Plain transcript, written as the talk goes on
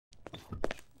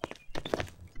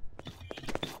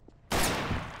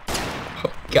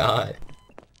god.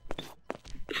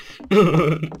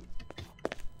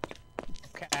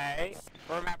 Okay,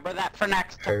 remember that for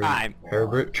next time.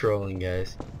 Herbert trolling,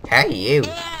 guys. Hey, you!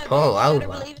 Yeah, Pull you better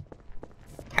over. believe it.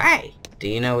 Hey, do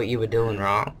you know what you were doing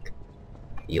wrong?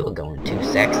 You were going too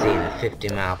sexy in a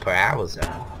 50-mile-per-hour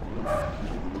zone.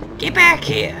 Get back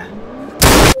here!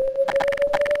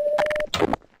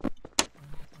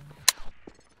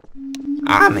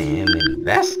 I'm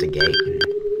investigating.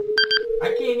 I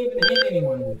can't even hit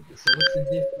anyone with this, so what's the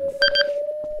difference?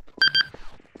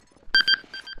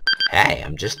 Hey,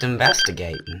 I'm just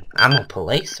investigating. I'm a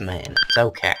policeman. It's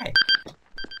okay.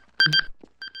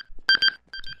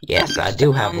 Yes, I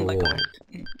do have a warrant.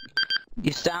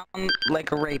 You sound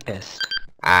like a rapist.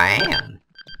 I am.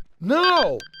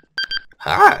 No!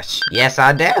 Hush! Yes,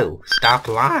 I do. Stop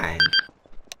lying.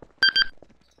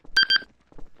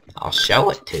 I'll show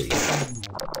it to you.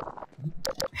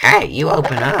 Hey, you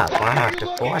open up. I have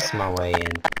to force my way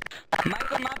in.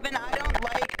 Michael Muffin,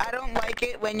 I don't like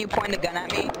it when you point a gun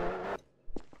at me.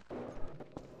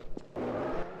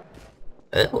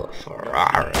 Ooh, a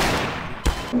Ferrari.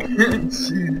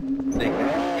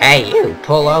 Hey, you,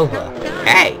 pull over.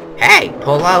 Hey,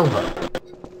 pull over.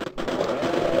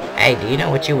 Hey, do you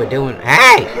know what you were doing?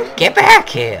 Hey, get back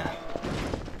here.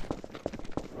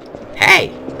 Hey,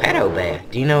 Pedo Bear,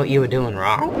 do you know what you were doing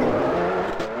wrong?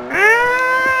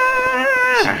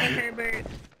 Hey, Herbert.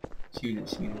 Shoot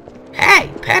it. Hey,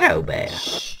 Pedo Bear.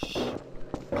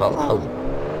 Pull over.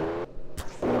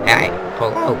 Hey,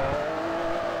 pull over.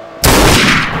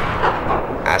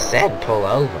 I said pull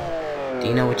over. Do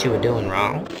you know what you were doing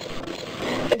wrong?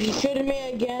 If you shoot at me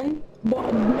again,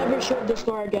 never shoot this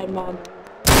car again, Mom.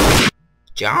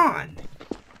 John.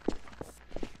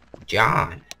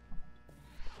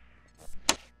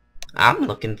 I'm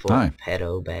looking for Hi.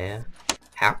 Pedo Bear.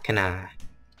 How can I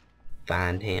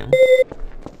find him?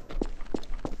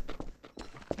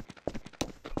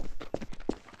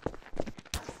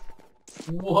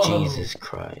 Whoa. Jesus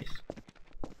Christ.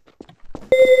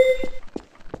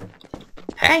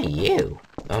 Hey, you!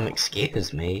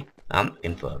 Excuse me. I'm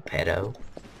looking for a Pedo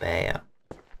Bear.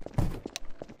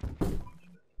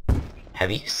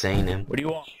 Have you seen him? What do you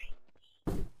want?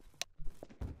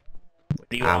 What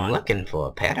do you I'm want? looking for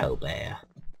a Pedo Bear.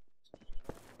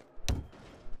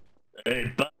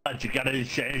 Hey, bud, you got any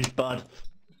change, bud?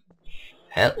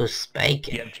 Who's You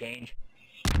speaking? have change?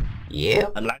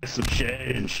 You? I'd like some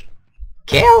change.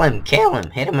 Kill him!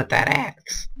 Hit him with that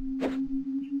axe.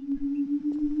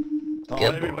 Oh,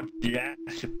 Good everyone, yeah,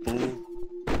 you fool.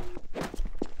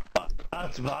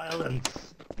 That's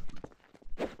violence.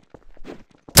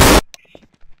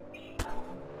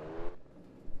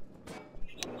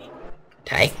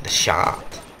 Take the shot.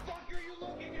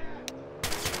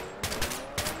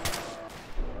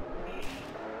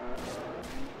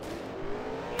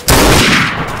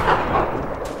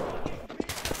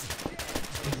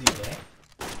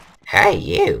 Hey,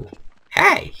 you.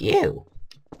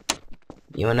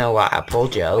 You know why I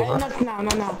pulled you over?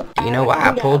 No. Do you know why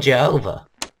I pulled you over?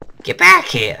 Get back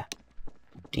here!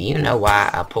 Do you know why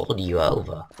I pulled you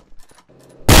over?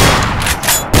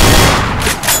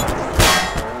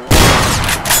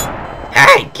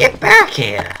 Hey, get back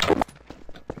here!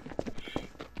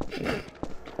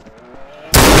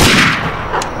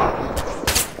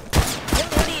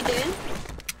 What are you doing?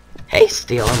 Hey,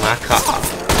 stealing my car.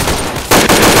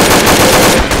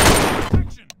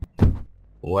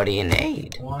 What do you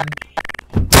need? One.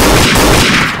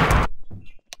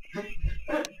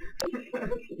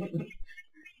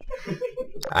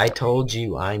 I told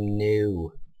you I'm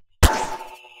new.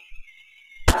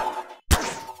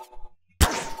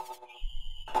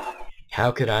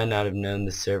 How could I not have known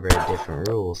the server had different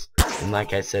rules? And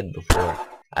like I said before,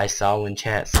 I saw in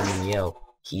chat someone yell,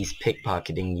 "He's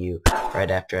pickpocketing you," right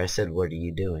after I said, "What are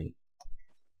you doing?"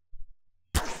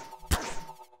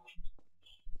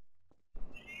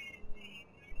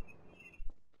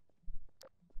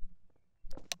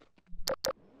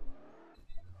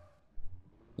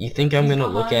 You think I'm gonna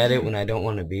look at it when I don't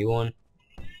want to be one?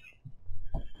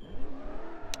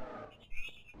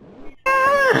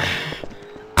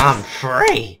 I'm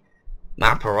free!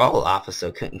 My parole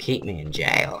officer couldn't keep me in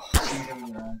jail. Shoot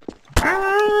him,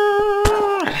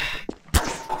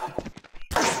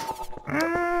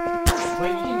 Wait,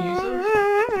 you can use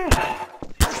those?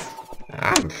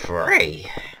 I'm free.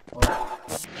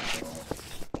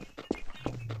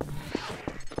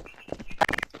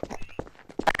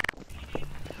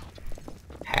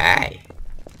 Hey.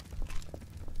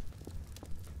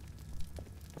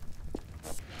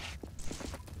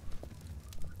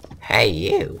 Hey,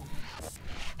 you.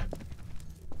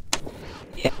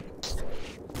 Yeah.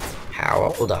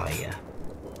 How old are you?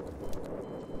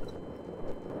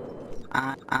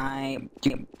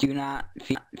 do not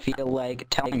feel like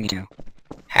telling me to.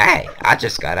 Hey, I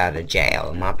just got out of jail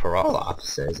and my parole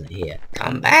officer isn't here.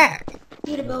 Come back.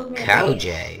 You to build me a Koj.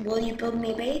 base. Will you build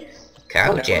me a base?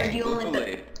 Or do Koj. you only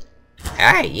build?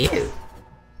 Hey, you.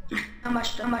 How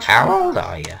much? How old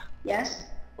are you? Yes.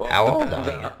 Well, How old are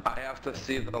you? I have to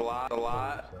see the lot,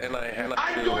 and I have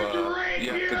to,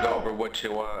 you have to go over what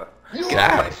you want. Go.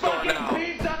 Get my store now.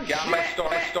 Get my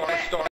store.